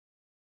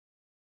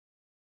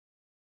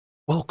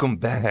Welcome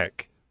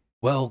back.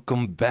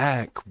 Welcome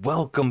back.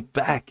 Welcome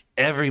back,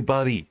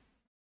 everybody,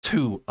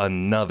 to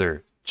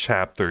another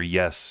chapter.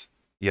 Yes,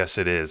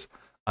 it is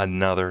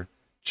another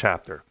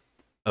chapter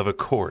of A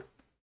Court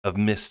of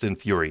Mist and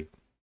Fury,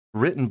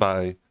 written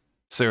by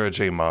Sarah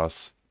J.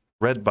 Maas,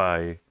 read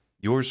by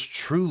yours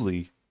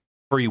truly,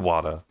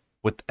 Freewata,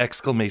 with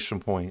exclamation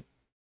point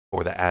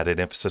for the added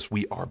emphasis.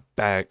 We are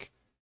back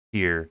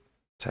here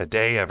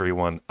today,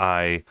 everyone.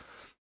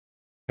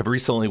 I've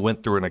recently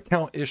went through an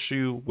account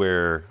issue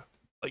where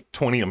like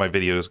 20 of my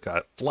videos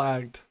got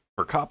flagged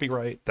for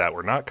copyright that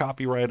were not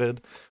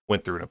copyrighted.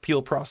 Went through an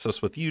appeal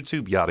process with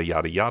YouTube, yada,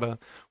 yada, yada.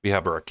 We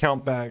have our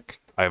account back.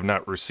 I have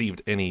not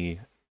received any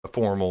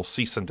formal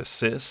cease and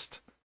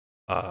desist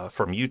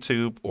from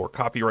YouTube or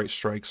copyright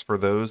strikes for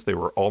those.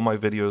 All my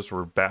videos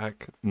were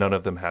back. None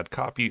of them had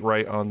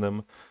copyright on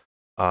them.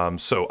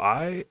 So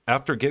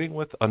after getting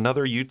with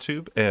another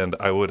YouTube, and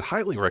I would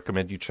highly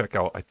recommend you check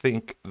out, I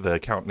think the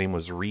account name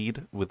was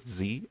Read with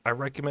Z. I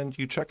recommend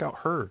you check out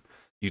her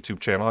YouTube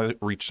channel. I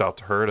reached out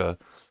to her to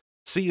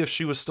see if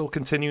she was still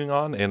continuing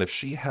on, and if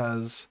she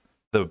has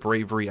the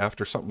bravery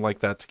after something like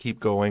that to keep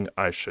going,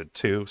 I should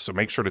too. So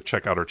make sure to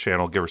check out her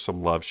channel, give her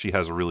some love. She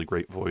has a really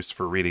great voice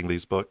for reading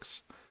these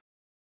books.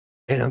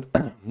 And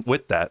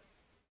with that,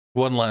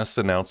 one last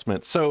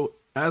announcement. So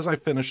as I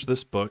finish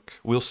this book,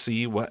 we'll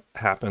see what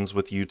happens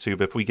with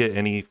YouTube. If we get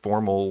any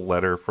formal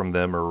letter from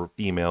them or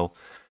email,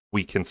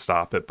 we can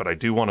stop it. But I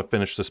do want to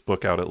finish this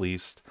book out at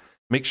least.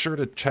 Make sure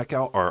to check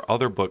out our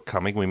other book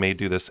coming. We may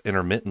do this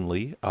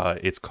intermittently.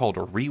 It's called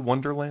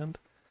Wonderland,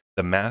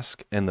 The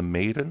Mask and the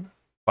Maiden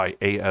by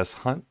A.S.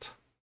 Hunt,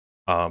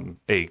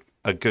 a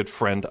good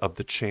friend of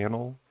the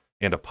channel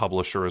and a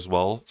publisher as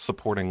well,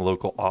 supporting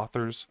local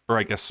authors, or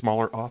I guess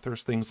smaller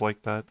authors, things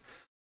like that.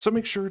 So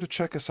make sure to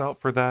check us out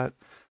for that.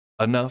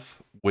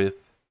 Enough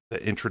with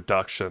the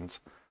introductions.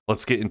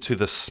 Let's get into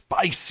the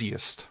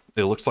spiciest.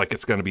 It looks like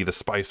it's going to be the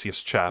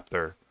spiciest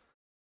chapter.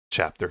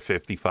 Chapter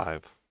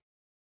 55.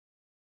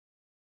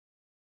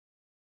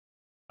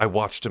 I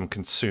watched him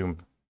consume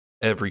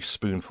every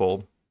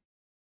spoonful,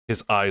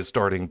 his eyes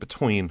darting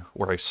between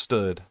where I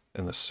stood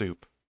and the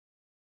soup.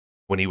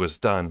 When he was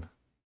done,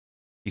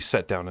 he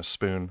set down his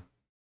spoon.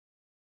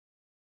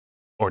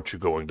 "Aren't you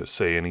going to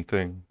say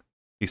anything?"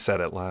 he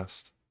said at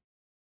last.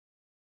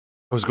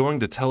 "I was going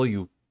to tell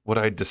you what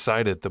I'd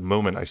decided the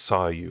moment I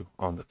saw you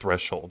on the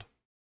threshold."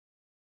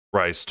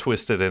 Rise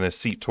twisted in his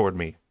seat toward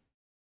me.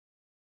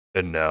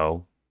 "And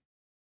now?"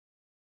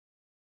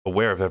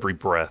 Aware of every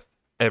breath,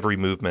 every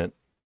movement,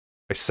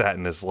 I sat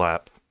in his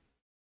lap.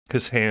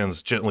 His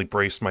hands gently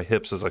braced my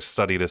hips as I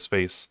studied his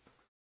face.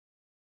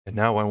 "And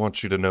now I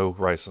want you to know,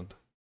 Rysand,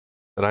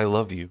 that I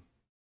love you.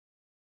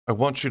 I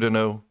want you to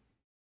know..."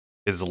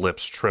 His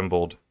lips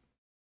trembled,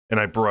 and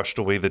I brushed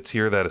away the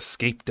tear that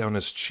escaped down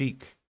his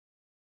cheek.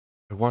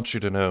 "I want you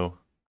to know,"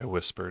 I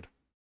whispered,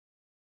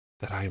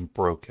 "that I am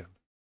broken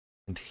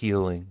and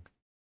healing,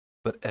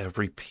 but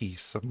every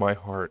piece of my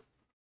heart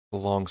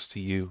belongs to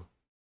you,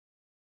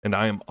 and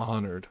I am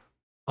honored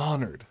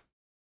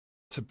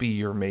to be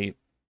your mate."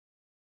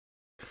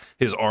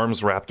 His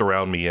arms wrapped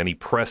around me, and he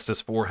pressed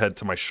his forehead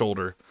to my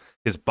shoulder,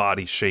 his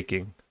body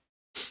shaking.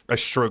 I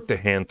stroked a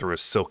hand through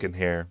his silken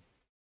hair.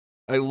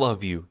 "I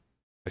love you,"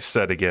 I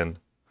said again.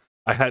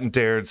 I hadn't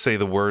dared say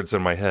the words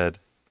in my head,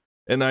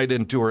 and I'd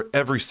endure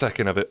every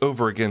second of it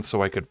over again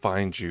so I could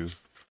find you.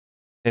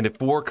 And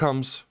if war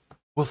comes,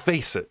 we'll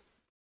face it,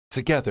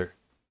 together.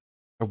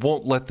 I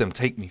won't let them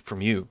take me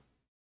from you,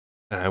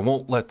 and I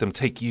won't let them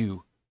take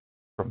you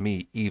from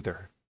me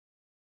either.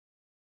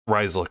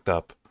 Rise looked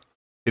up,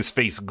 his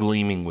face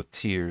gleaming with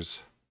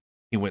tears.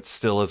 He went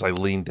still as I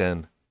leaned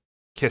in,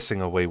 kissing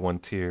away one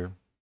tear,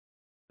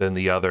 then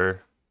the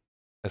other,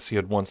 as he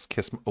had once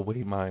kissed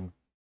away mine.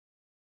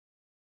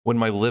 When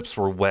my lips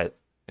were wet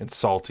and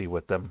salty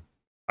with them,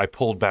 I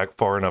pulled back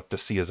far enough to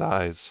see his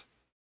eyes.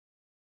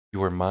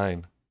 "You are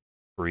mine,"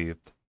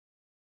 breathed.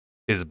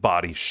 His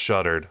body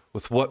shuddered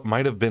with what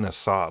might have been a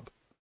sob,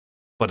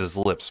 but his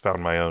lips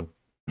found my own.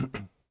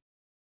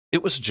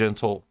 It was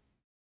gentle,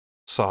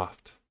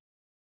 soft.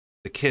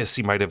 The kiss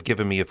he might have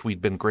given me if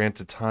we'd been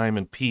granted time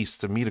and peace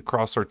to meet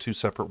across our two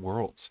separate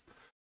worlds,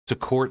 to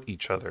court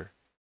each other.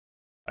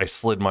 I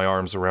slid my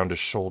arms around his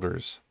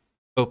shoulders,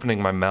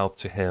 opening my mouth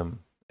to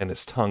him, and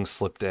his tongue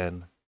slipped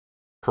in,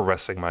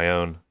 caressing my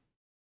own.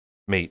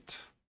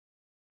 "Mate,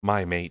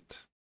 my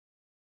mate."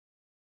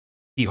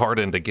 He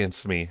hardened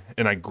against me,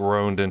 and I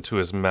groaned into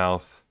his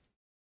mouth.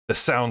 The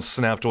sound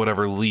snapped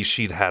whatever leash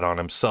he'd had on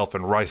himself,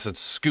 and Rice had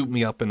scooped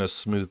me up in a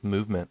smooth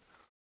movement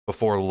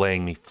before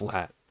laying me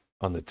flat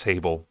on the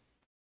table,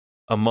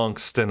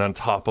 amongst and on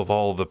top of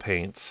all the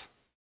paints.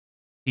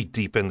 He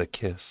deepened the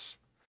kiss,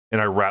 and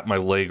I wrapped my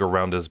leg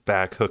around his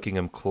back, hooking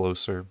him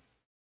closer.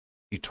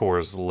 He tore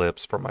his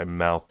lips from my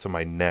mouth to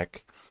my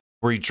neck,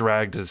 where he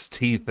dragged his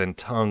teeth and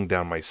tongue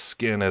down my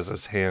skin as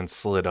his hand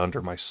slid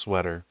under my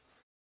sweater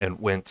and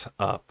went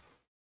up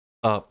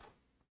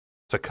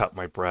to cut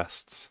my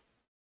breasts.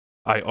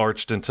 I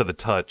arched into the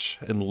touch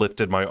and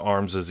lifted my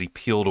arms as he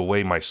peeled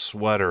away my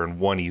sweater in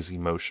one easy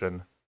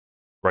motion.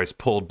 Rice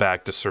pulled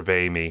back to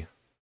survey me,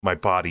 my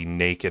body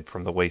naked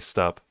from the waist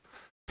up,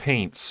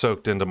 paint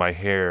soaked into my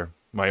hair,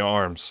 my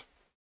arms.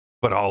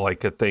 But all I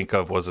could think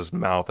of was his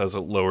mouth as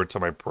it lowered to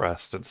my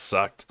breast and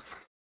sucked,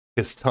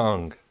 his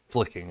tongue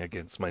flicking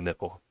against my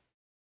nipple.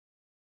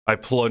 I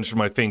plunged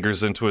my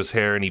fingers into his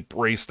hair and he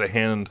braced a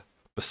hand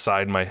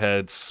beside my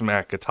head,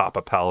 smack atop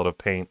a pallet of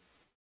paint.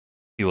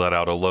 He let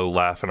out a low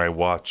laugh and I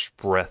watched,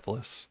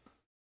 breathless,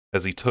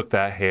 as he took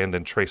that hand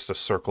and traced a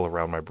circle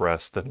around my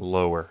breast, then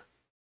lower,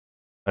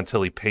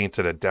 until he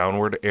painted a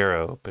downward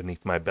arrow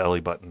beneath my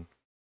belly button.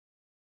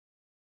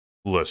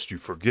 "Lest you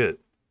forget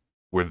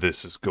where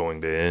this is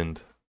going to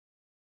end."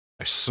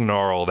 I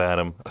snarled at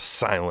him, a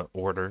silent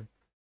order,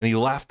 and he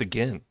laughed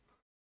again,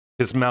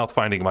 his mouth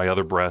finding my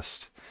other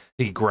breast.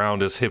 He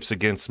ground his hips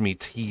against me,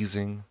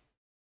 teasing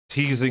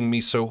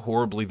me so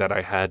horribly that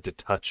I had to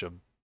touch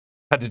him,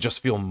 had to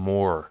just feel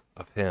more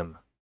of him.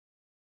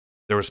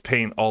 There was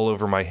paint all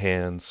over my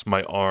hands,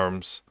 my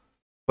arms,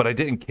 but I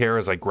didn't care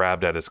as I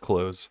grabbed at his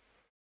clothes.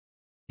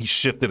 He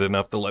shifted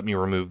enough to let me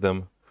remove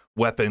them,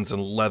 weapons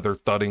and leather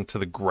thudding to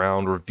the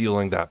ground,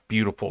 revealing that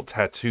beautiful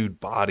tattooed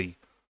body,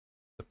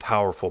 the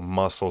powerful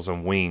muscles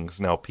and wings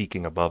now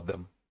peeking above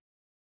them.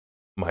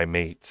 My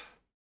mate.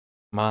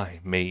 My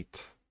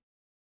mate.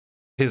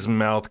 His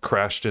mouth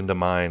crashed into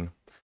mine,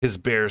 his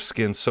bare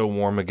skin so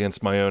warm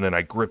against my own, and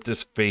I gripped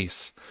his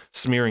face,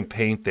 smearing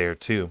paint there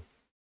too,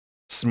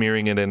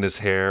 smearing it in his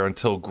hair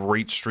until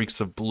great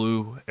streaks of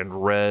blue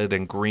and red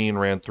and green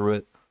ran through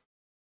it.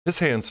 His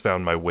hands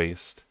found my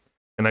waist,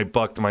 and I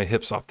bucked my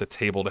hips off the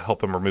table to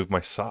help him remove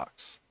my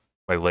socks,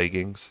 my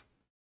leggings.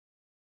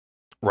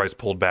 Rice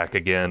pulled back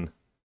again,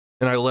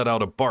 and I let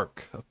out a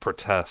bark of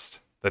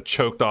protest that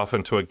choked off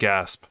into a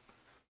gasp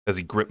as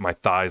he gripped my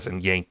thighs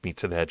and yanked me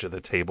to the edge of the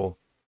table.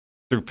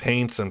 Threw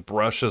paints and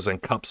brushes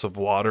and cups of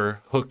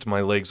water, hooked my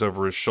legs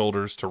over his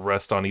shoulders to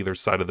rest on either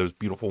side of those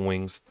beautiful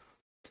wings,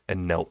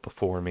 and knelt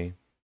before me.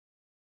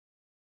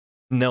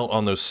 Knelt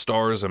on those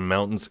stars and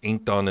mountains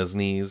inked on his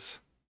knees.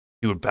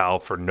 He would bow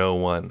for no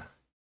one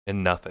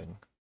and nothing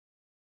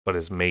but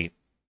his mate,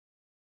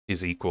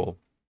 his equal.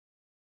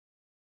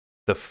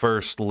 The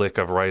first lick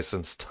of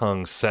Ryson's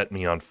tongue set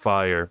me on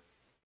fire.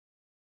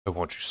 "I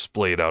want you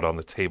splayed out on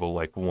the table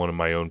like one of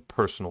my own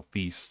personal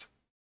feast."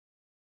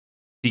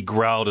 He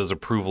growled his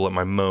approval at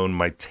my moan,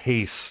 my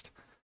taste,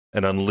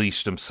 and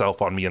unleashed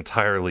himself on me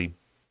entirely.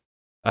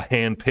 A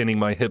hand pinning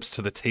my hips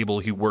to the table,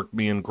 he worked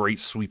me in great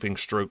sweeping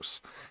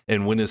strokes,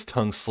 and when his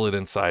tongue slid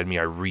inside me,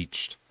 I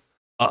reached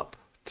up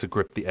to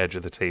grip the edge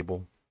of the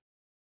table,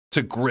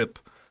 to grip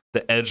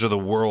the edge of the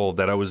world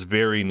that I was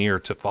very near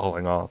to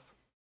falling off.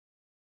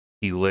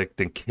 He licked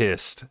and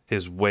kissed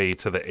his way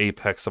to the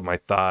apex of my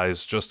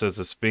thighs, just as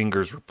his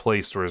fingers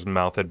replaced where his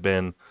mouth had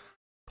been,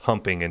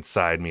 pumping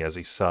inside me as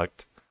he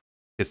sucked,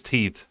 his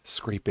teeth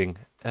scraping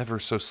ever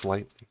so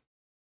slightly.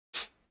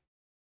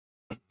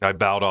 I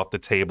bowed off the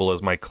table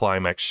as my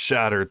climax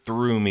shattered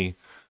through me,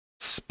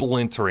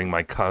 splintering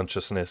my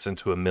consciousness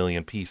into a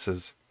million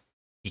pieces.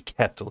 He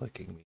kept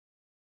licking me,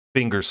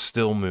 fingers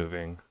still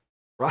moving.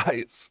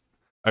 "Rise,"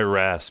 I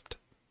rasped.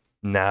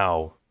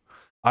 Now.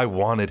 I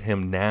wanted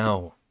him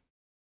now.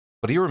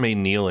 But he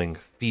remained kneeling,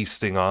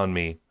 feasting on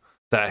me,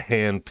 that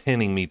hand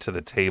pinning me to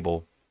the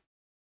table.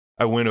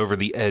 I went over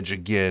the edge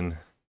again,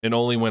 and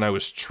only when I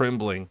was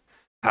trembling,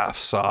 half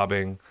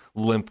sobbing,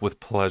 limp with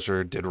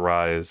pleasure, did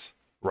rise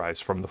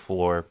from the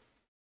floor.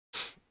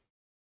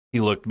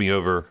 He looked me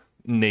over,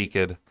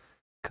 naked,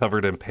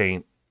 covered in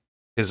paint,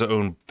 his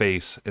own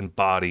face and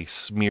body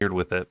smeared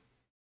with it,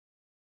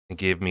 and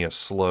gave me a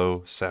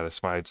slow,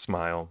 satisfied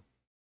smile.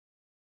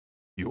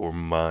 "You're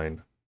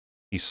mine,"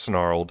 he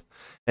snarled,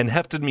 and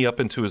hefted me up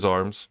into his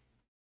arms.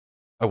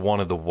 I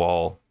wanted the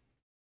wall.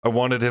 I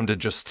wanted him to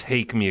just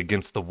take me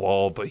against the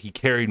wall, but he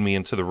carried me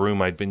into the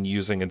room I'd been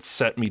using and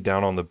set me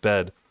down on the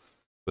bed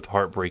with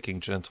heartbreaking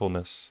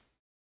gentleness.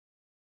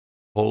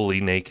 Wholly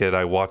naked,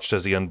 I watched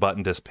as he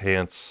unbuttoned his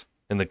pants,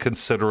 and the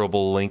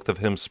considerable length of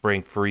him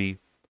sprang free.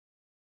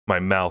 My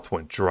mouth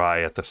went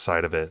dry at the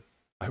sight of it.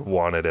 I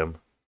wanted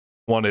him.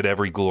 Wanted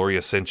every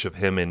glorious inch of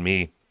him in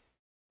me.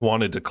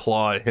 Wanted to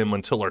claw at him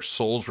until our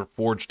souls were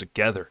forged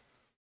together.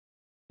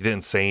 He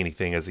didn't say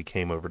anything as he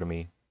came over to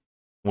me,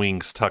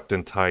 wings tucked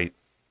in tight.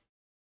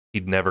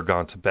 He'd never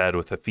gone to bed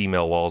with a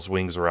female while his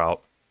wings were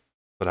out,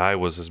 but I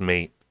was his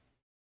mate.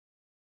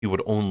 He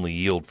would only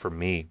yield for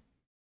me.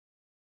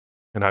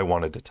 And I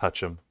wanted to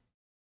touch him.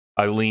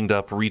 I leaned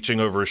up, reaching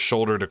over his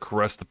shoulder to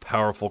caress the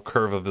powerful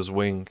curve of his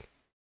wing.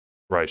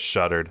 Rice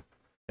shuddered,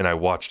 and I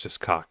watched his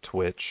cock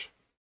twitch.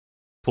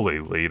 "Play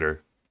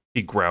later,"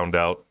 he ground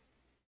out.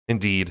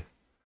 Indeed,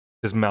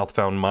 his mouth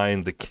found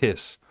mine, the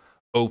kiss,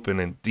 open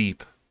and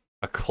deep,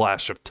 a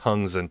clash of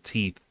tongues and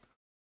teeth.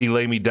 He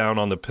lay me down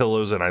on the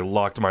pillows, and I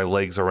locked my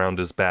legs around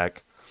his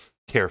back,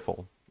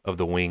 careful of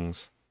the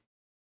wings.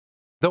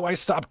 Though I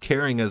stopped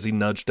caring as he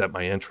nudged at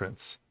my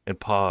entrance, and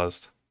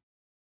paused.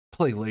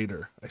 "Play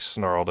later," I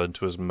snarled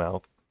into his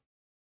mouth.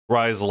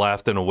 Rise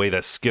laughed in a way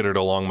that skittered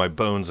along my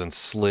bones and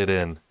slid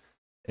in,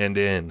 and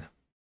in,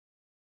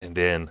 and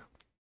in.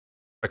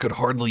 I could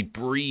hardly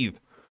breathe,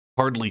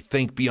 hardly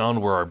think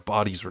beyond where our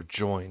bodies were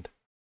joined.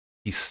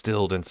 He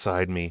stilled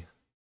inside me,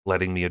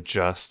 letting me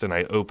adjust, and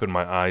I opened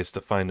my eyes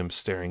to find him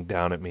staring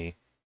down at me.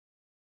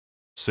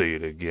 "Say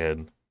it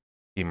again,"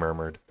 he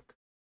murmured.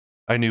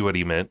 I knew what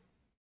he meant.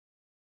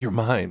 "You're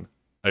mine,"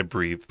 I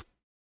breathed.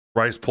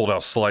 Rice pulled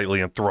out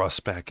slightly and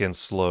thrust back in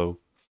slow.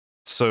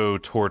 So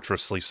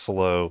torturously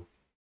slow.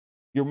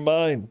 "You're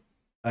mine,"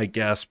 I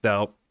gasped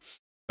out.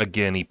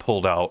 Again he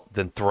pulled out,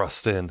 then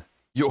thrust in.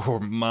 "You're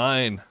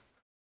mine."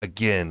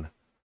 Again.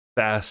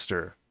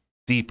 Faster.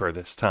 Deeper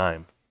this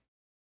time.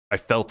 I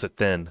felt it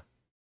then.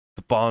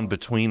 The bond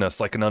between us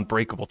like an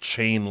unbreakable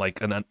chain,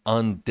 like an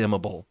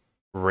undimmable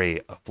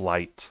ray of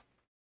light.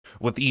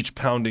 With each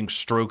pounding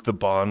stroke, the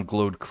bond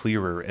glowed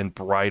clearer and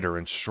brighter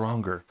and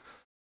stronger.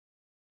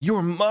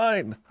 "You're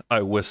mine,"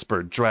 I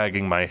whispered,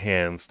 dragging my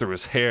hands through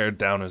his hair,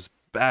 down his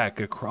back,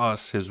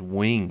 across his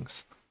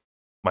wings.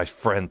 My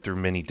friend through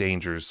many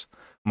dangers,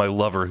 my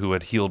lover who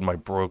had healed my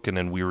broken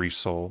and weary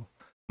soul,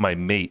 my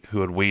mate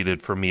who had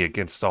waited for me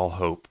against all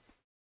hope,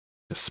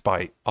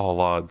 despite all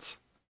odds.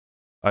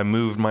 I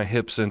moved my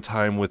hips in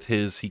time with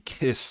his. He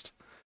kissed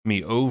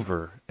me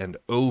over, and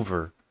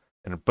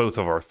both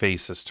of our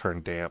faces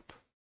turned damp.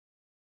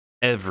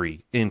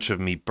 Every inch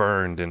of me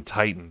burned and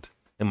tightened,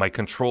 and my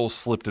control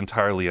slipped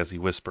entirely as he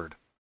whispered,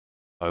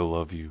 "I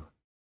love you."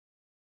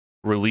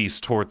 Release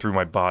tore through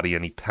my body,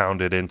 and he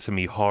pounded into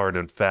me hard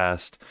and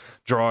fast,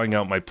 drawing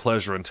out my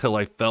pleasure until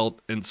I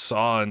felt and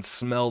saw and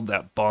smelled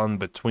that bond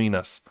between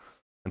us,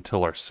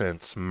 until our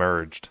scents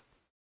merged.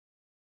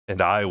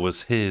 And I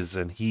was his,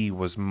 and he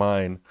was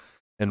mine,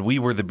 and we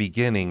were the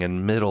beginning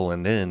and middle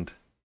and end.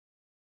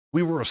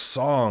 We were a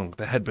song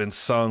that had been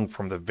sung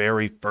from the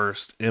very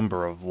first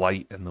ember of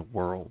light in the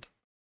world.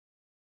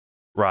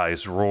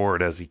 Rise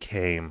roared as he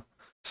came,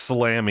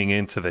 slamming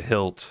into the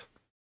hilt.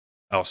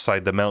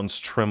 Outside, the mountains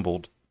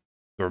trembled,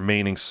 the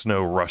remaining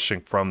snow rushing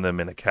from them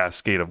in a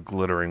cascade of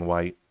glittering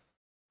white,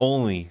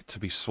 only to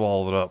be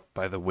swallowed up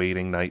by the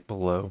waiting night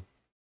below.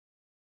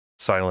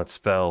 Silence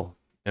fell,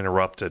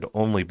 interrupted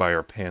only by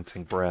our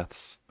panting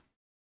breaths.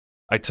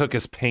 I took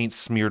his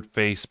paint-smeared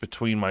face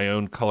between my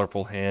own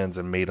colorful hands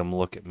and made him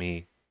look at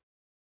me.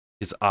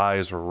 His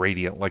eyes were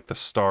radiant like the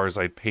stars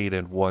I'd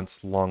painted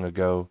once long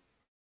ago,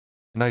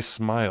 and I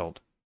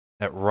smiled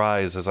at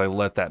Rise as I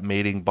let that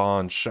mating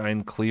bond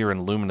shine clear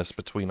and luminous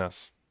between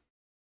us.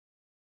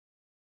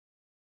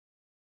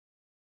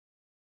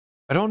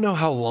 I don't know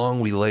how long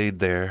we laid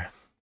there,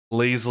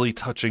 lazily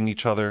touching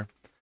each other,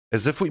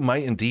 as if we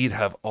might indeed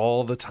have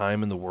all the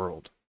time in the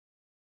world.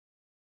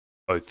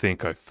 "I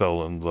think I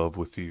fell in love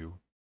with you,"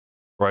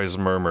 Rise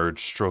murmured,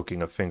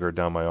 stroking a finger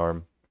down my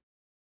arm.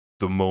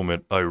 "The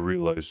moment I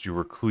realized you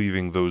were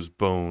cleaving those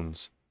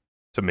bones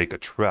to make a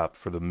trap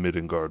for the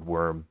Midgard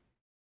worm.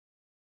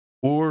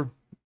 Or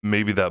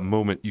maybe that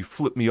moment you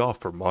flipped me off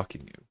for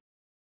mocking you.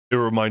 It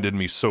reminded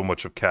me so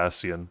much of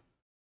Cassian.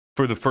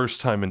 For the first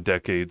time in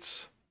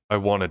decades, I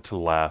wanted to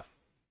laugh."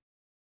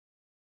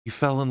 "You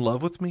fell in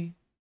love with me?"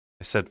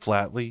 I said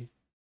flatly.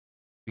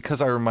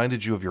 "Because I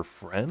reminded you of your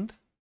friend?"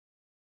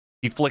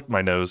 He flicked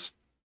my nose.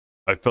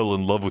 "I fell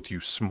in love with you,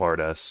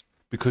 smartass,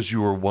 because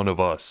you were one of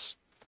us.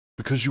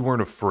 Because you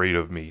weren't afraid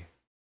of me.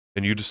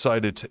 And you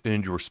decided to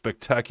end your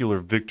spectacular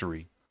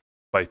victory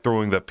by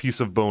throwing that piece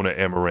of bone at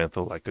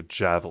Amarantha like a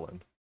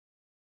javelin."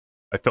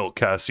 I felt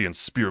Cassian's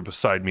spear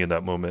beside me in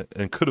that moment,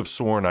 and could have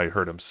sworn I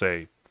heard him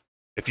say,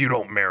 "If you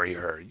don't marry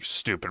her, you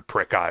stupid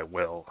prick, I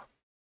will."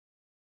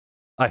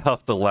 I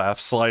huffed a laugh,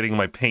 sliding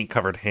my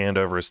paint-covered hand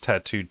over his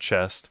tattooed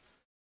chest.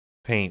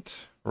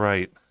 Paint,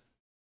 right.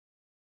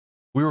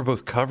 We were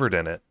both covered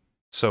in it.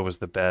 So was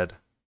the bed.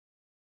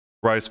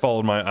 Rise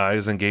followed my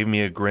eyes and gave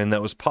me a grin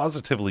that was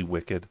positively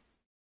wicked.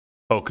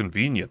 "How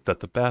convenient that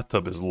the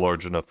bathtub is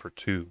large enough for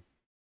two."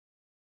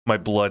 My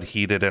blood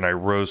heated and I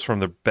rose from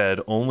the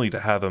bed only to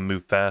have him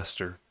move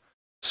faster,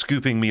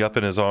 scooping me up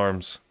in his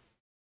arms.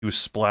 He was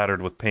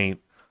splattered with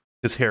paint,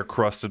 his hair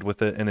crusted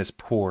with it, and his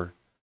poor,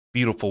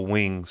 beautiful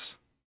wings.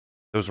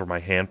 Those were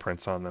my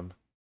handprints on them.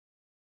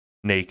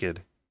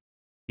 Naked,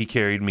 he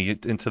carried me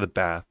into the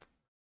bath,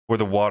 where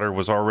the water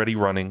was already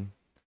running,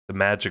 the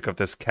magic of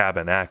this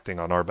cabin acting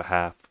on our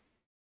behalf.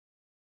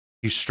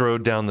 He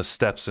strode down the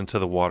steps into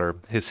the water,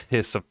 his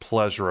hiss of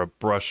pleasure a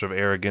brush of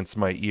air against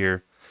my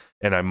ear,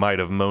 and I might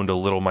have moaned a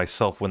little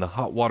myself when the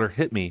hot water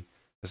hit me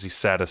as he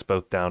sat us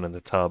both down in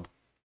the tub.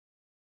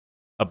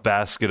 A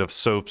basket of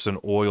soaps and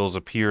oils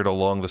appeared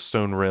along the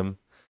stone rim,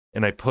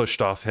 and I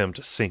pushed off him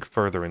to sink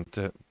further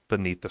into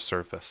beneath the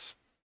surface.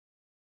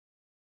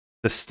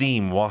 The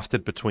steam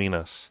wafted between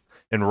us,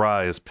 and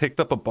Rise picked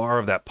up a bar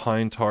of that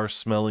pine tar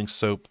smelling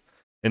soap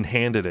and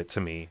handed it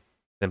to me,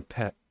 then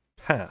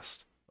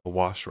passed a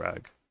wash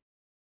rag.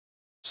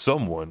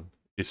 "Someone,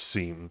 it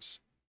seems,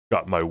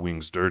 got my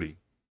wings dirty."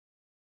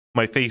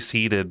 My face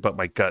heated, but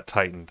my gut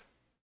tightened.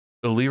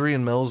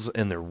 Illyrian males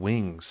and their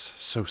wings,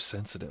 so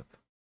sensitive.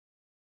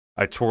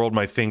 I twirled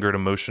my finger to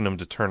motion him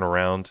to turn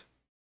around.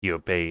 He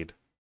obeyed,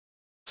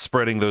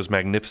 spreading those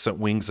magnificent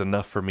wings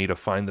enough for me to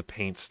find the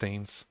paint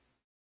stains.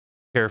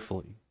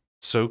 Carefully,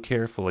 so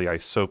carefully, I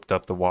soaped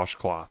up the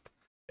washcloth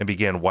and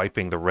began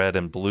wiping the red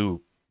and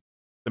blue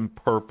and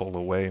purple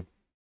away.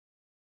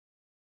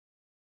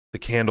 The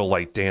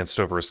candlelight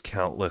danced over his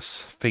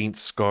countless, faint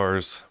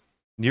scars,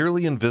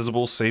 nearly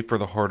invisible save for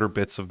the harder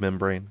bits of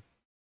membrane.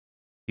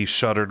 He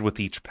shuddered with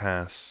each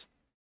pass,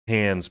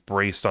 hands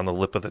braced on the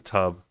lip of the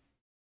tub.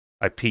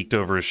 I peeked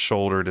over his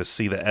shoulder to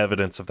see the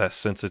evidence of that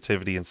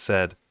sensitivity and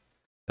said,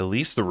 "At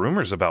least the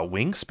rumors about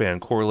wingspan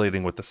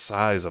correlating with the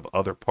size of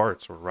other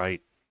parts were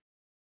right."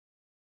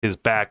 His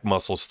back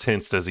muscles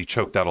tensed as he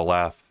choked out a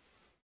laugh.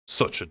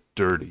 "Such a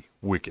dirty,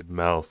 wicked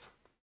mouth."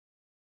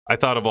 I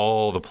thought of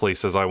all the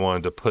places I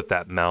wanted to put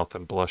that mouth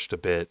and blushed a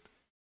bit.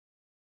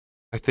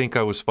 "I think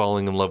I was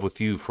falling in love with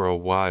you for a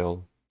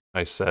while,"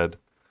 I said,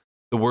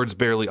 the words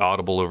barely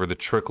audible over the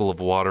trickle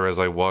of water as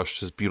I washed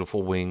his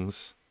beautiful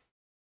wings.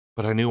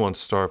 But I knew on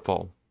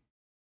Starfall,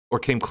 or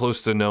came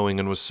close to knowing,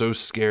 and was so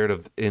scared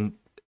of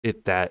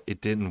it that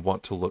it didn't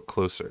want to look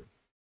closer.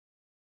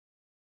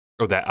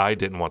 Or that I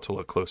didn't want to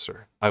look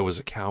closer. I was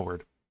a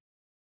coward.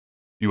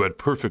 "You had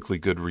perfectly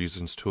good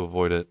reasons to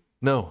avoid it."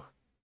 "No,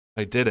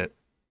 I didn't.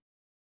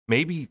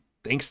 Maybe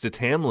thanks to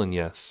Tamlin,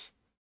 yes.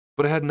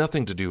 But it had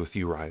nothing to do with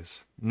you,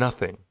 Rise.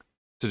 Nothing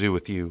to do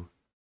with you.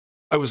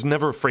 I was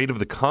never afraid of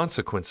the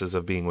consequences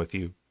of being with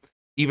you,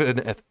 even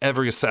if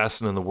every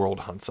assassin in the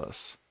world hunts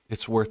us.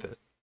 It's worth it.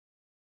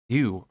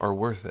 You are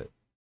worth it."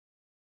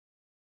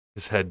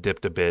 His head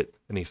dipped a bit,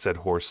 and he said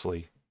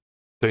hoarsely,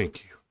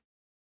 "Thank you."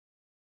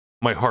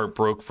 My heart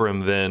broke for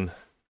him then.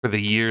 For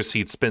the years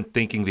he'd spent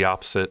thinking the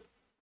opposite.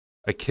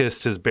 I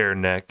kissed his bare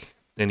neck,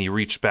 and he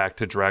reached back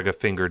to drag a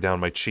finger down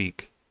my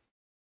cheek.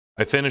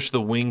 I finished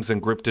the wings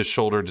and gripped his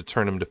shoulder to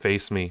turn him to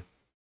face me.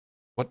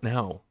 What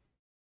now?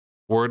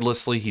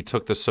 Wordlessly, he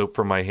took the soap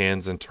from my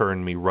hands and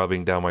turned me,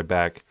 rubbing down my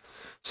back,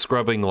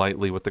 scrubbing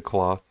lightly with the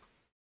cloth.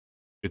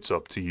 "It's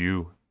up to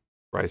you,"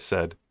 Rice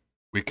said.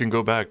 "We can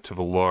go back to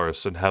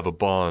Valaris and have a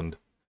bond,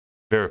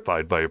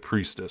 verified by a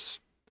priestess.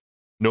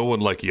 No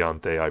one like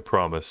Yanthe, I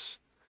promise,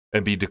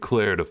 and be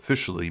declared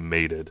officially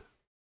mated.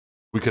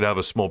 We could have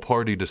a small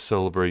party to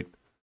celebrate,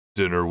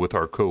 dinner with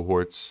our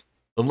cohorts,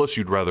 unless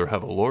you'd rather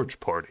have a large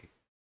party.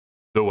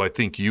 Though I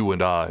think you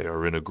and I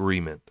are in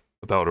agreement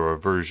about our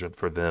aversion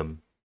for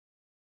them."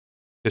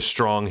 His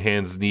strong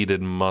hands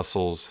kneaded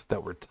muscles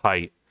that were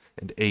tight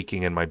and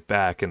aching in my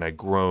back, and I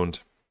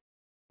groaned.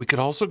 "We could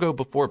also go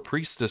before a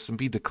priestess and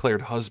be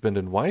declared husband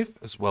and wife,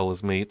 as well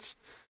as mates,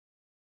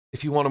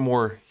 if you want a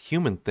more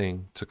human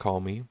thing to call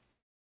me."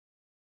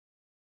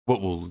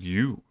 "What will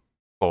you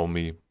call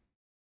me?"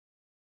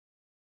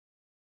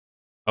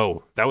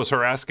 Oh, that was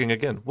her asking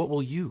again. "What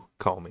will you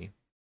call me?"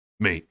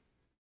 "Mate,"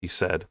 he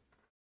said.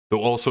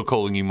 "Though also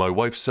calling you my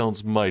wife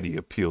sounds mighty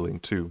appealing,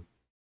 too."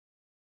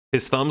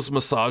 His thumbs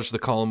massaged the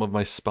column of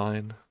my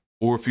spine.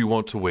 "Or if you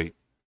want to wait,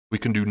 we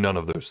can do none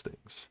of those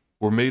things.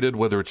 We're mated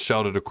whether it's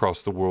shouted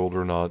across the world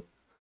or not.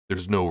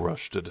 There's no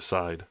rush to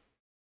decide."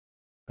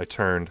 I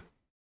turned. I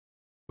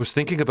was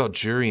thinking about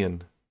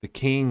Jurian, the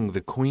king,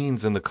 the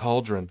queens, and the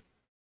cauldron.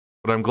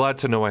 But I'm glad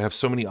to know I have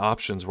so many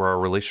options where our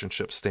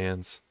relationship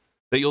stands,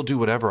 that you'll do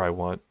whatever I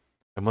want.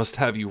 I must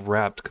have you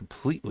wrapped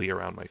completely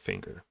around my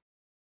finger.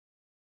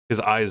 His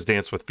eyes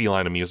danced with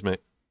feline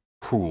amusement.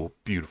 "Cruel,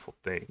 beautiful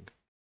thing."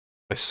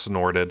 I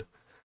snorted.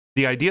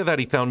 The idea that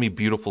he found me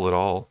beautiful at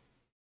all.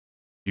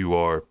 "You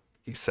are,"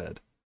 he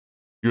said.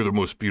 "You're the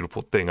most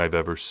beautiful thing I've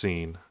ever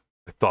seen.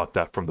 I thought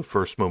that from the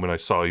first moment I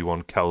saw you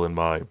on Kellen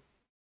Mai."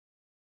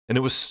 And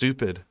it was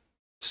stupid.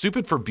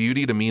 Stupid for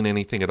beauty to mean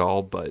anything at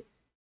all, but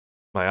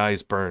my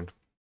eyes burned.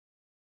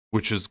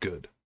 "Which is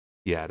good,"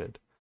 he added,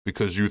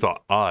 "because you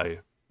thought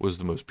I was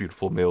the most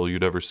beautiful male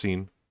you'd ever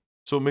seen.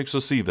 So it makes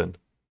us even."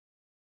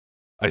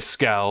 I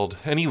scowled,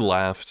 and he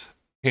laughed,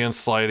 hands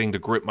sliding to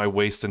grip my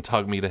waist and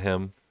tug me to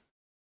him.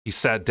 He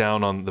sat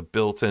down on the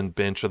built-in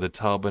bench of the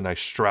tub, and I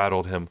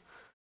straddled him,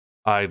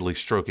 idly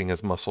stroking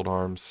his muscled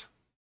arms.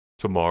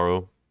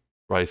 "Tomorrow,"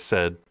 Rice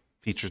said,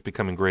 features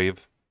becoming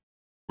grave.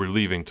 "We're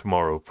leaving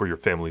tomorrow for your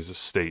family's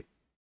estate.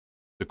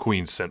 The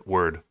Queen sent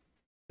word.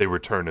 They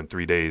return in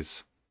 3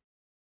 days."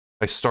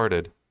 I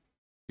started.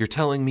 "You're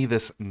telling me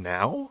this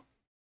now?"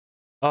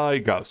 "I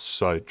got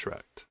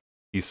sidetracked,"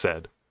 he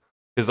said,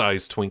 his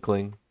eyes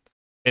twinkling.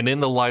 And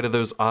in the light of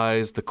those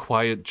eyes, the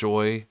quiet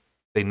joy,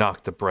 they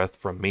knocked the breath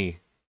from me.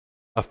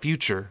 A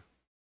future.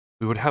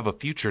 We would have a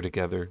future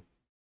together.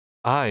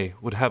 I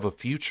would have a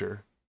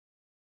future.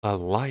 A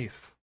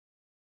life.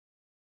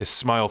 His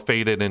smile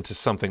faded into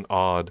something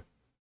odd,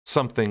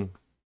 something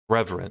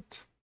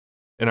reverent,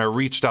 and I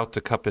reached out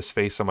to cup his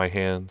face in my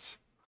hands,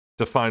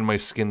 to find my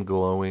skin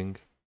glowing,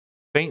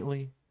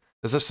 faintly,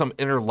 as if some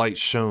inner light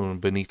shone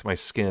beneath my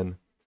skin,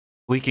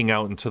 leaking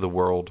out into the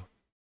world,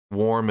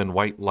 warm and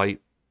white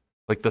light,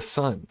 like the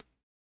sun,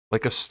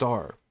 like a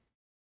star.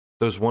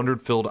 Those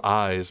wonder-filled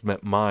eyes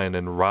met mine,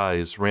 and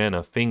Rise ran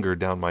a finger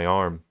down my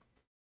arm.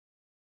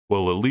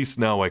 "Well, at least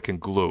now I can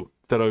gloat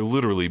that I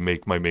literally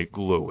make my mate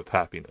glow with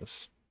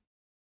happiness."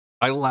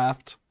 I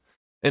laughed,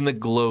 and the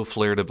glow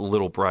flared a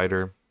little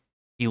brighter.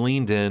 He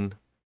leaned in,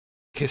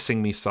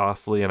 kissing me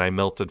softly, and I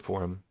melted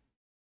for him,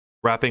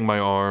 wrapping my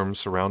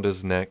arms around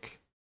his neck,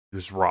 He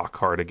was rock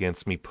hard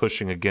against me,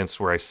 pushing against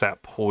where I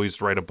sat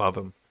poised right above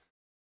him.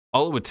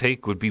 All it would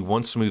take would be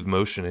one smooth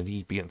motion and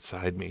he'd be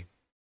inside me.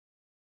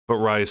 But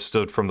Rise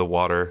stood from the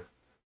water,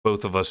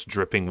 both of us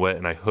dripping wet,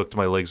 and I hooked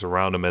my legs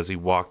around him as he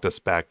walked us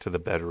back to the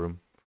bedroom.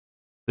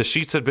 The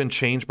sheets had been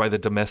changed by the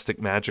domestic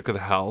magic of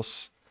the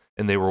house,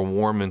 and they were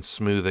warm and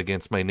smooth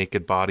against my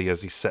naked body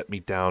as he set me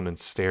down and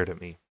stared at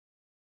me.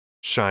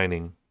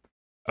 Shining.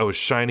 I was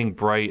shining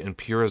bright and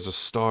pure as a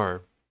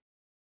star.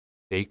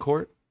 Day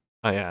court?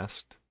 I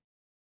asked.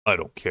 I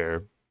don't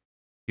care,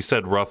 he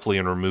said roughly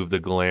and removed the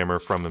glamour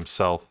from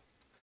himself.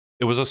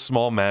 It was a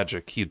small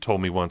magic, he had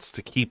told me once,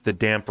 to keep the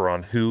damper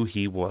on who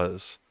he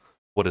was,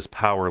 what his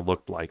power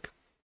looked like.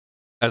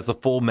 As the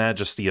full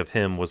majesty of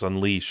him was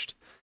unleashed,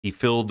 he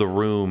filled the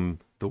room,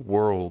 the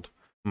world,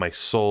 my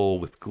soul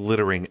with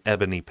glittering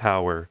ebony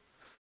power.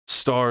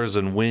 Stars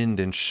and wind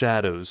and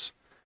shadows,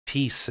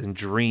 peace and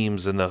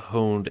dreams and the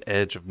honed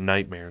edge of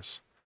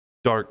nightmares.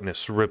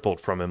 Darkness rippled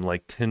from him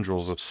like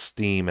tendrils of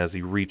steam as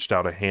he reached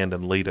out a hand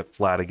and laid it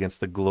flat against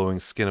the glowing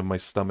skin of my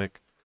stomach.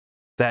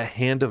 That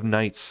hand of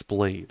night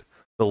splayed,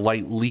 the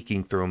light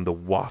leaking through him, the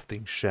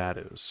wafting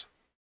shadows.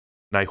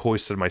 And I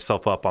hoisted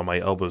myself up on my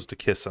elbows to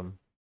kiss him.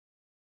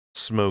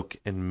 Smoke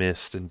and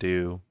mist and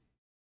dew.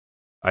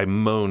 I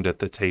moaned at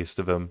the taste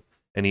of him,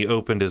 and he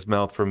opened his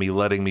mouth for me,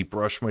 letting me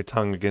brush my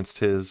tongue against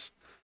his,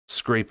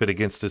 scrape it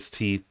against his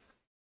teeth.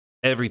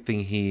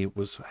 Everything he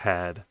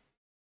had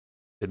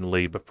been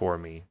laid before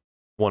me.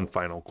 One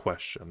final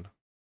question.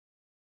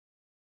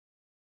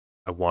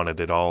 I wanted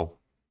it all.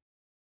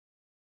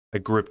 I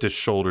gripped his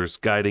shoulders,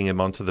 guiding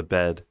him onto the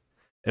bed,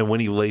 and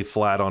when he lay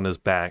flat on his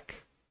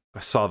back,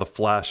 I saw the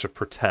flash of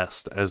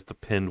protest at the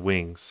pinned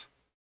wings.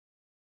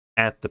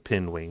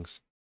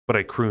 But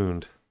I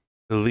crooned,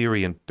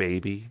 "Illyrian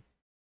baby,"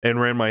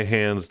 and ran my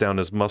hands down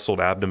his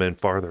muscled abdomen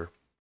farther.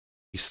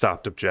 He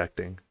stopped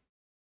objecting.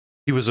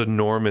 He was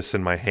enormous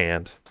in my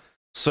hand,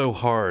 so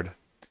hard,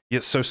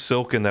 yet so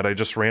silken that I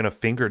just ran a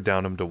finger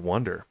down him to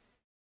wonder.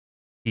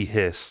 He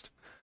hissed,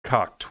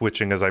 cock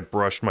twitching as I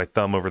brushed my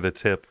thumb over the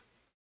tip.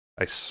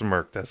 I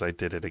smirked as I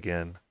did it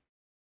again.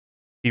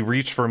 He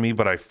reached for me,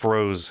 but I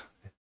froze.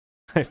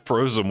 I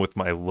froze him with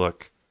my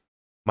look.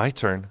 My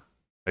turn,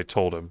 I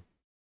told him.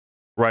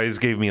 Rise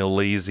gave me a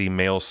lazy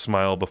male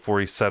smile before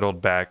he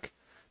settled back,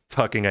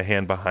 tucking a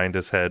hand behind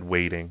his head,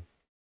 waiting.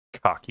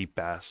 Cocky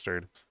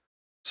bastard.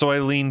 So I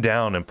leaned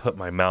down and put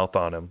my mouth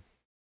on him.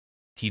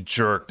 He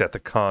jerked at the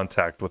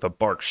contact with a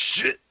bark,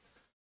 "Shit!"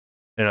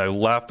 and I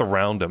laughed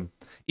around him,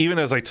 even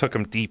as I took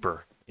him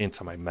deeper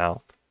into my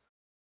mouth.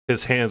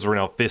 His hands were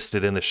now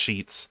fisted in the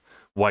sheets,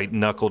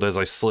 white-knuckled as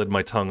I slid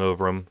my tongue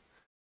over him,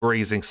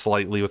 grazing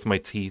slightly with my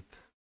teeth.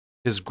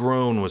 His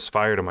groan was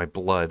fire to my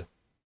blood.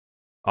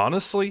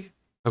 Honestly,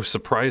 I was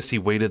surprised he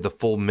waited the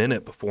full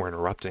minute before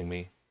interrupting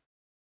me.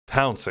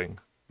 Pouncing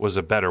was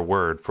a better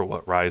word for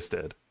what Rise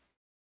did.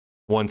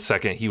 1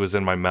 second he was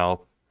in my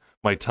mouth,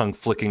 my tongue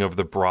flicking over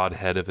the broad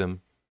head of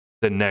him.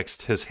 The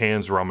next, his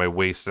hands were on my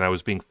waist and I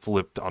was being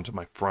flipped onto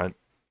my front.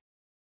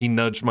 He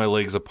nudged my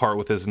legs apart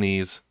with his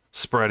knees,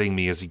 spreading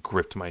me as he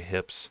gripped my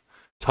hips,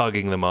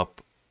 tugging them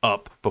up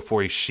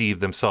before he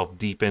sheathed himself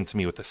deep into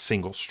me with a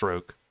single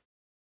stroke.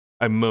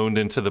 I moaned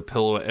into the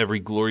pillow at every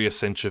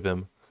glorious inch of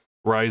him,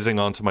 rising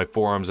onto my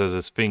forearms as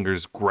his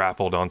fingers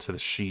grappled onto the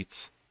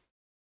sheets.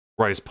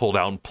 Rise pulled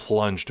out and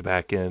plunged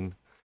back in,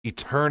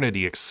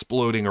 eternity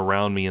exploding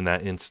around me in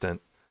that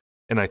instant,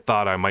 and I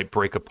thought I might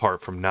break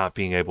apart from not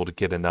being able to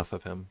get enough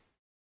of him.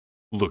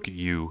 "Look at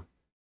you,"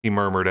 he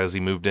murmured as he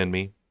moved in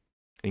me,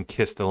 and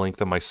kissed the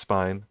length of my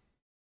spine.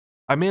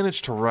 I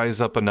managed to rise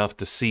up enough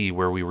to see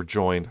where we were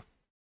joined,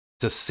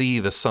 to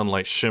see the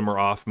sunlight shimmer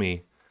off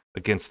me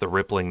against the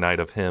rippling night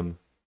of him,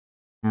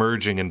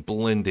 merging and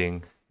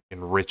blending,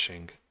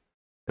 enriching,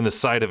 and the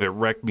sight of it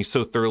wrecked me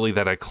so thoroughly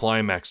that I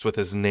climaxed with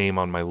his name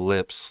on my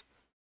lips.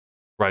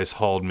 Rise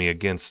hauled me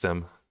against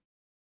him,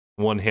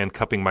 one hand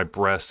cupping my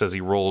breast as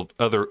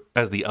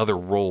the other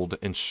rolled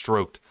and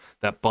stroked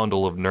that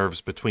bundle of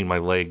nerves between my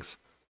legs,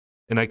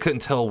 and I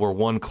couldn't tell where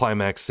one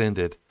climax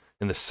ended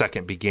and the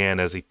second began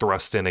as he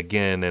thrust in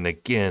again and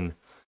again,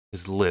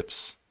 his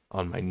lips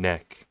on my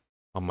neck,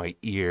 on my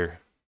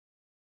ear.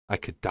 I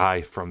could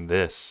die from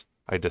this,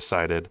 I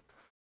decided,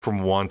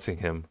 from wanting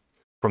him,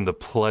 from the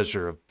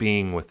pleasure of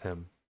being with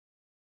him.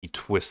 He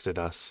twisted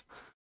us,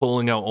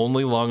 pulling out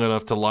only long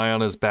enough to lie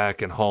on his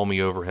back and haul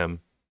me over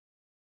him.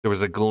 There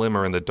was a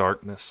glimmer in the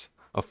darkness,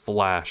 a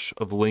flash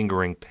of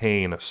lingering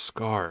pain, a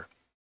scar.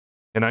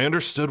 And I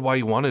understood why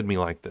he wanted me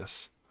like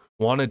this,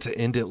 wanted to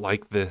end it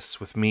like this,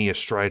 with me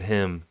astride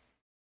him.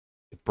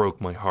 It broke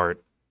my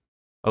heart.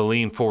 I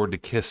leaned forward to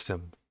kiss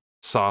him,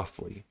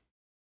 softly,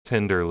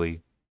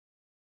 tenderly.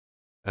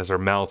 As our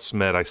mouths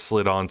met, I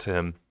slid onto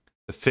him,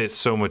 the fit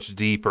so much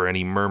deeper, and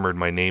he murmured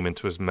my name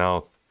into his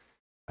mouth.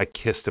 I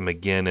kissed him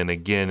again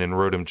and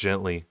rode him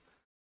gently.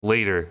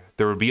 Later,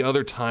 there would be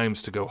other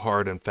times to go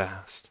hard and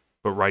fast,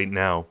 but right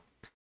now,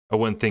 I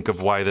wouldn't think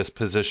of why this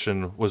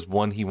position was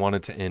one he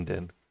wanted to end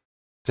in,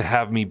 to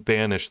have me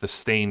banish the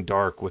stained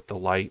dark with the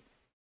light.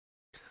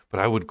 But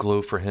I would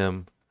glow for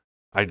him,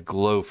 I'd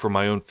glow for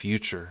my own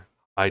future.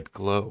 I'd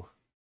glow.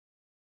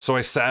 So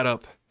I sat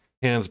up,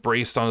 hands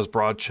braced on his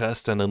broad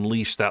chest, and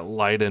unleashed that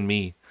light in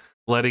me,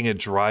 letting it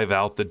drive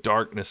out the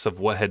darkness of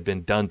what had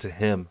been done to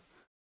him,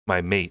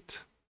 my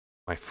mate,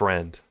 my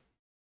friend.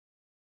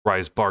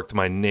 Rise barked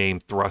my name,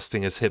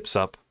 thrusting his hips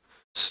up.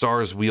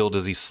 Stars wheeled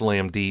as he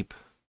slammed deep.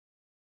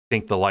 I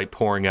think the light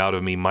pouring out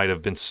of me might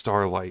have been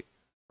starlight,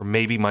 or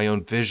maybe my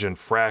own vision,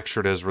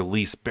 fractured as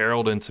release,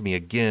 barreled into me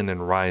again,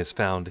 and Rise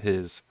found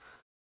his,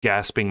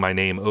 gasping my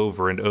name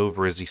over and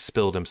over as he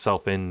spilled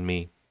himself in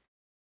me.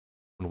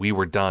 When we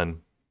were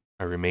done,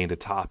 I remained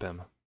atop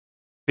him,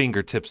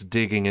 fingertips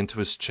digging into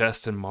his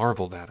chest, and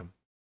marveled at him,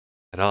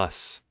 at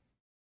us.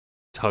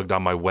 Tugged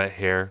on my wet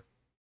hair.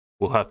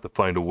 We'll have to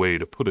find a way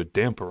to put a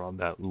damper on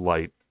that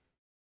light.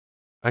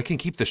 I can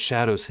keep the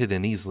shadows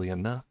hidden easily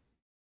enough.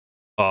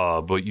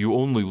 Ah, but you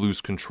only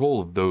lose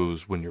control of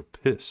those when you're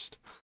pissed.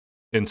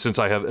 And since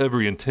I have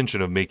every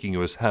intention of making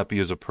you as happy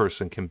as a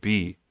person can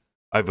be,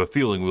 I have a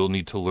feeling we'll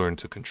need to learn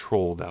to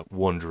control that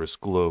wondrous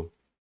glow.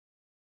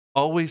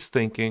 Always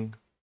thinking,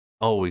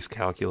 always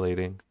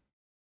calculating.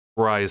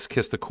 Rise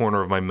kissed the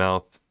corner of my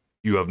mouth.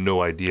 You have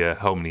no idea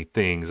how many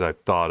things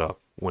I've thought of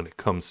when it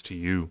comes to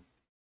you.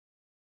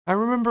 I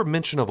remember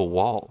mention of a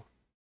wall.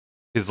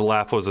 His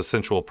laugh was a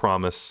sensual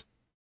promise.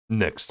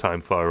 Next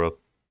time, Fyra,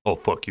 I'll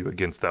fuck you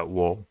against that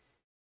wall.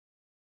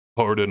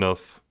 Hard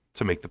enough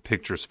to make the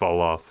pictures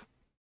fall off.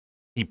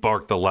 He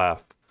barked a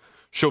laugh.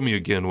 Show me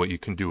again what you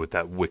can do with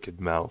that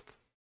wicked mouth.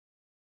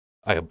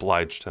 I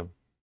obliged him.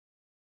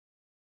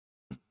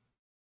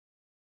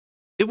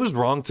 It was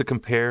wrong to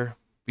compare,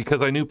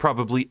 because I knew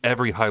probably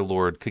every High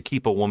Lord could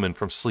keep a woman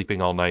from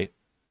sleeping all night.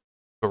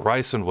 But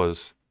Rhysand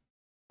was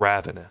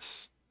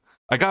ravenous.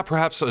 I got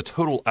perhaps a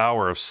total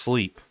hour of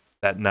sleep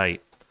that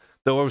night,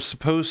 though I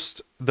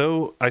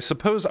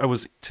suppose I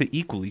was to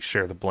equally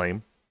share the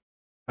blame.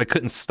 I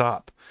couldn't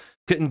stop,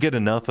 couldn't get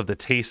enough of the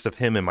taste of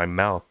him in my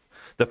mouth,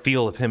 the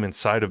feel of him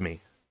inside of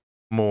me.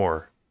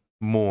 More,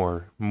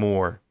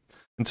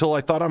 until I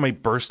thought I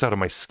might burst out of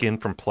my skin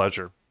from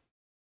pleasure.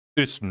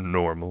 It's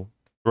normal,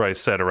 Rhys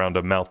said around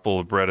a mouthful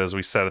of bread as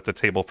we sat at the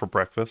table for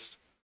breakfast.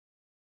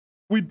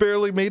 We'd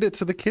barely made it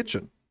to the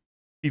kitchen.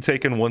 He'd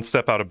taken one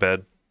step out of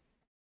bed,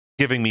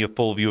 giving me a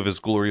full view of his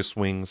glorious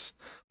wings,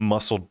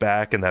 muscled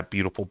back and that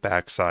beautiful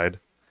backside,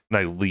 and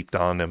I leaped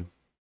on him.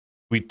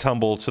 We'd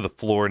tumbled to the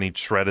floor and he'd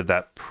shredded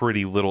that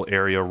pretty little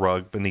area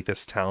rug beneath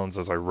his talons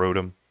as I rode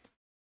him.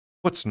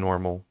 What's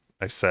normal?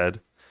 I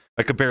said.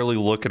 I could barely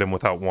look at him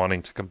without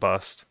wanting to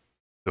combust.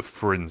 The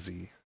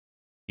frenzy,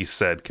 he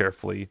said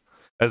carefully,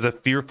 as if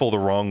fearful the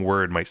wrong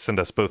word might send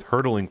us both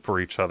hurtling for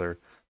each other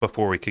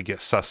before we could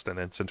get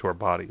sustenance into our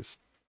bodies.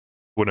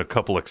 When a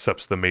couple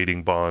accepts the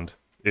mating bond,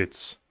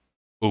 it's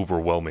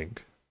overwhelming.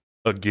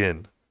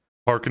 Again,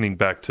 hearkening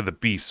back to the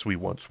beasts we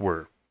once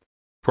were.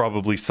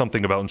 Probably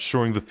something about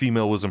ensuring the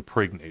female was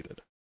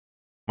impregnated.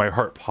 My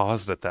heart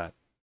paused at that.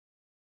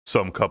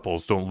 Some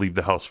couples don't leave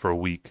the house for a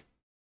week.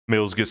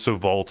 Males get so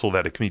volatile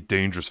that it can be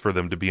dangerous for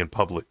them to be in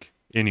public.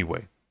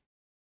 Anyway,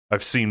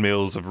 I've seen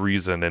males of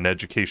reason and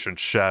education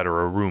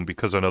shatter a room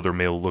because another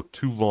male looked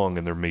too long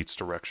in their mate's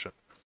direction,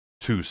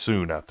 too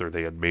soon after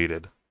they had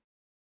mated.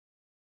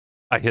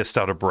 I hissed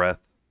out a breath.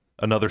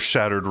 Another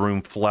shattered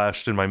room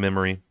flashed in my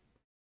memory.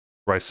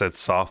 Rhys said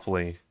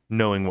softly,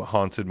 knowing what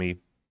haunted me.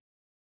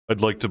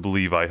 I'd like to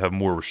believe I have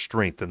more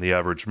restraint than the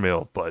average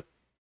male, but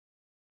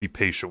be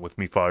patient with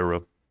me,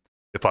 Fyra,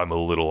 if I'm a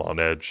little on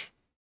edge.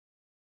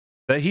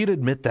 That he'd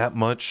admit that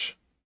much.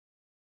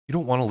 You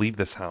don't want to leave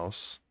this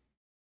house.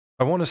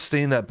 I want to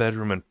stay in that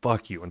bedroom and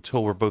fuck you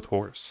until we're both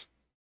hoarse.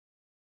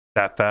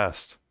 That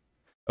fast.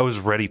 I was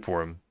ready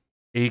for him,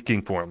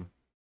 aching for him.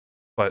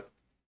 But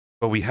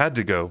we had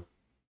to go.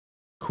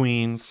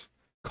 Queens,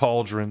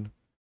 cauldron,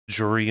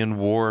 jury, and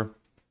war.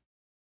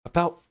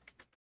 About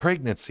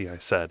pregnancy, I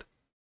said.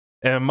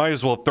 And I might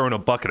as well have thrown a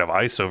bucket of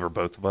ice over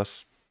both of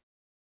us.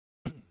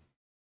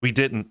 We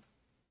didn't.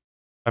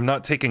 I'm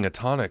not taking a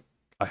tonic.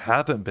 I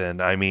haven't been,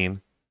 I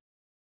mean.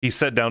 He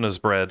set down his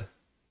bread.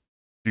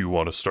 Do you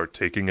want to start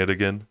taking it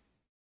again?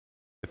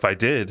 If I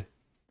did,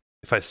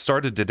 if I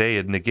started today,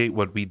 it'd negate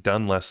what we'd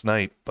done last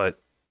night, but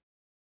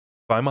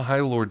if I'm a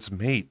High Lord's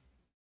mate,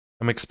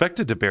 I'm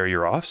expected to bear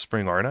your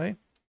offspring, aren't I?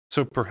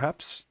 So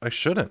perhaps I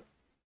shouldn't.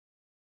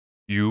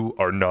 You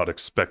are not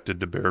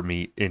expected to bear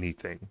me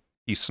anything,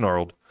 he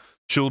snarled.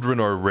 Children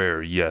are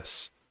rare,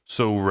 yes,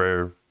 so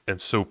rare and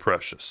so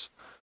precious,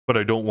 but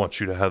I don't want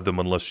you to have them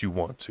unless you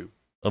want to.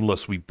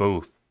 Unless we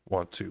both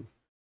want to.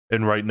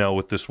 And right now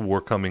with this war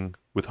coming,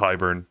 with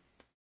Hybern,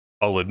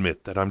 I'll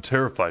admit that I'm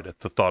terrified at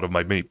the thought of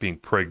my mate being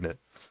pregnant,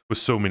 with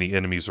so many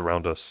enemies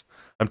around us.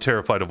 I'm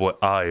terrified of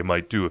what I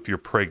might do if you're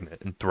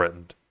pregnant and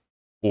threatened.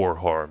 Or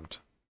harmed.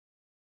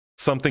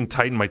 Something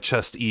tight in my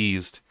chest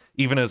eased,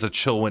 even as a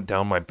chill went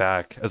down my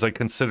back, as I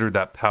considered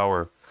that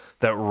power,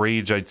 that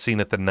rage I'd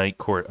seen at the night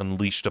court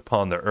unleashed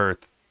upon the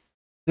earth.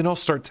 Then I'll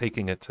start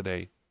taking it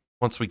today,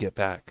 once we get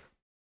back.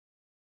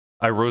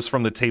 I rose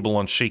from the table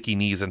on shaky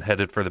knees and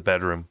headed for the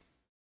bedroom.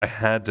 I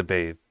had to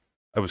bathe.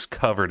 I was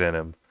covered in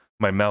him.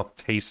 My mouth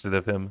tasted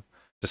of him.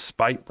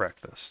 despite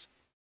breakfast.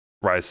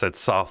 Rise said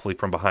softly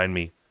from behind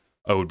me,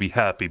 I would be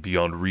happy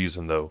beyond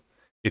reason, though,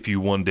 if you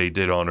one day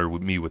did honor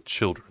me with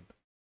children,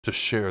 to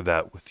share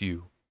that with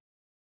you.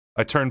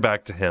 I turned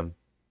back to him.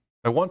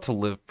 I want to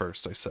live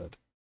first, I said.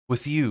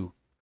 With you.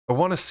 I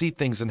want to see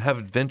things and have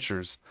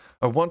adventures.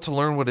 I want to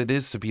learn what it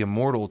is to be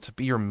immortal, to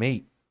be your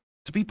mate,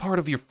 to be part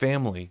of your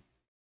family.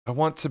 I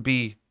want to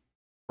be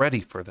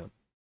ready for them.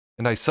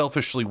 And I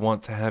selfishly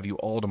want to have you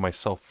all to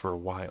myself for a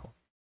while.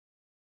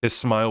 His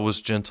smile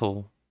was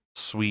gentle,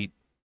 sweet.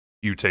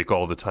 You take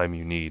all the time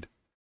you need.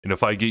 And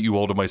if I get you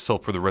all to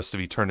myself for the rest of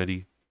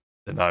eternity,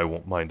 then I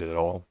won't mind it at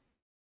all.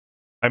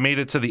 I made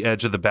it to the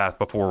edge of the bath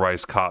before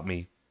Rice caught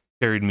me,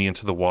 carried me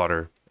into the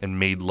water, and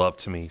made love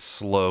to me,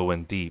 slow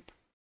and deep,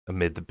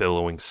 amid the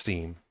billowing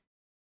steam.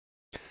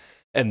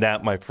 And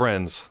that, my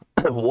friends,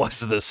 was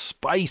the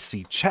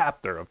spicy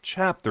chapter of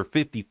chapter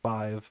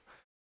 55.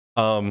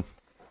 Oh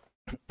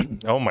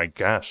my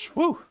gosh.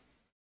 Woo.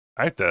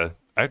 I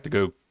have to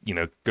go,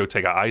 go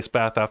take an ice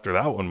bath after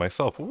that one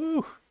myself.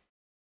 Woo.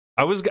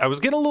 I was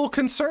getting a little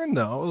concerned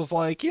though. I was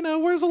like,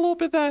 where's a little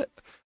bit that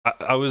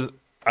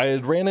I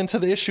had ran into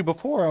the issue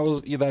before.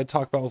 I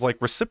talked about, I was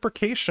like,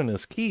 reciprocation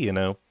is key,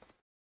 Not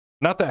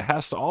that it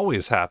has to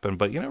always happen,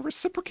 but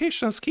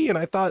reciprocation is key. And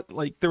I thought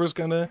like there was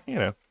gonna,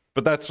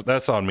 but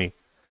that's on me.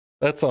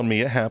 That's on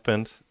me. It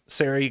happened.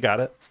 Sarah, you got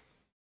it.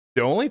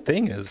 The only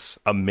thing is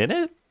a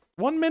minute,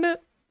 1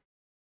 minute.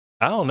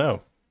 I don't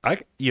know. I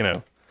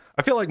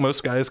feel like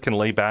most guys can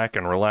lay back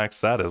and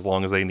relax that as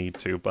long as they need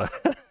to, but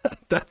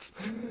that's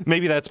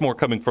more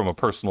coming from a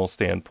personal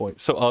standpoint.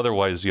 So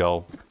otherwise,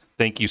 y'all,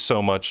 thank you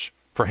so much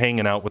for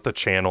hanging out with the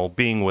channel,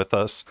 being with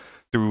us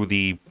through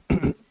the,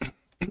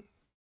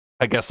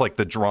 I guess, like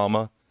the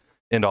drama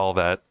and all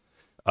that.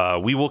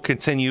 We will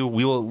continue.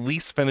 We will at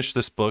least finish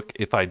this book.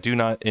 If I do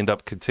not end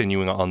up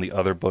continuing on the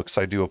other books,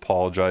 I do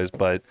apologize,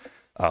 but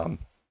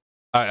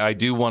I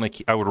do want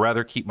to. I would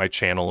rather keep my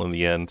channel in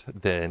the end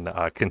than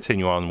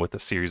continue on with the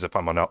series if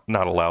I'm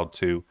not allowed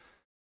to.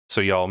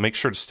 So y'all, make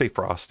sure to stay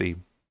frosty,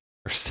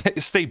 or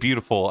stay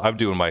beautiful. I'm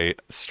doing my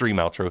stream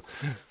outro.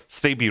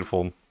 Stay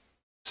beautiful,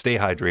 stay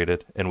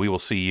hydrated, and we will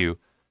see you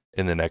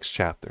in the next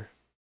chapter.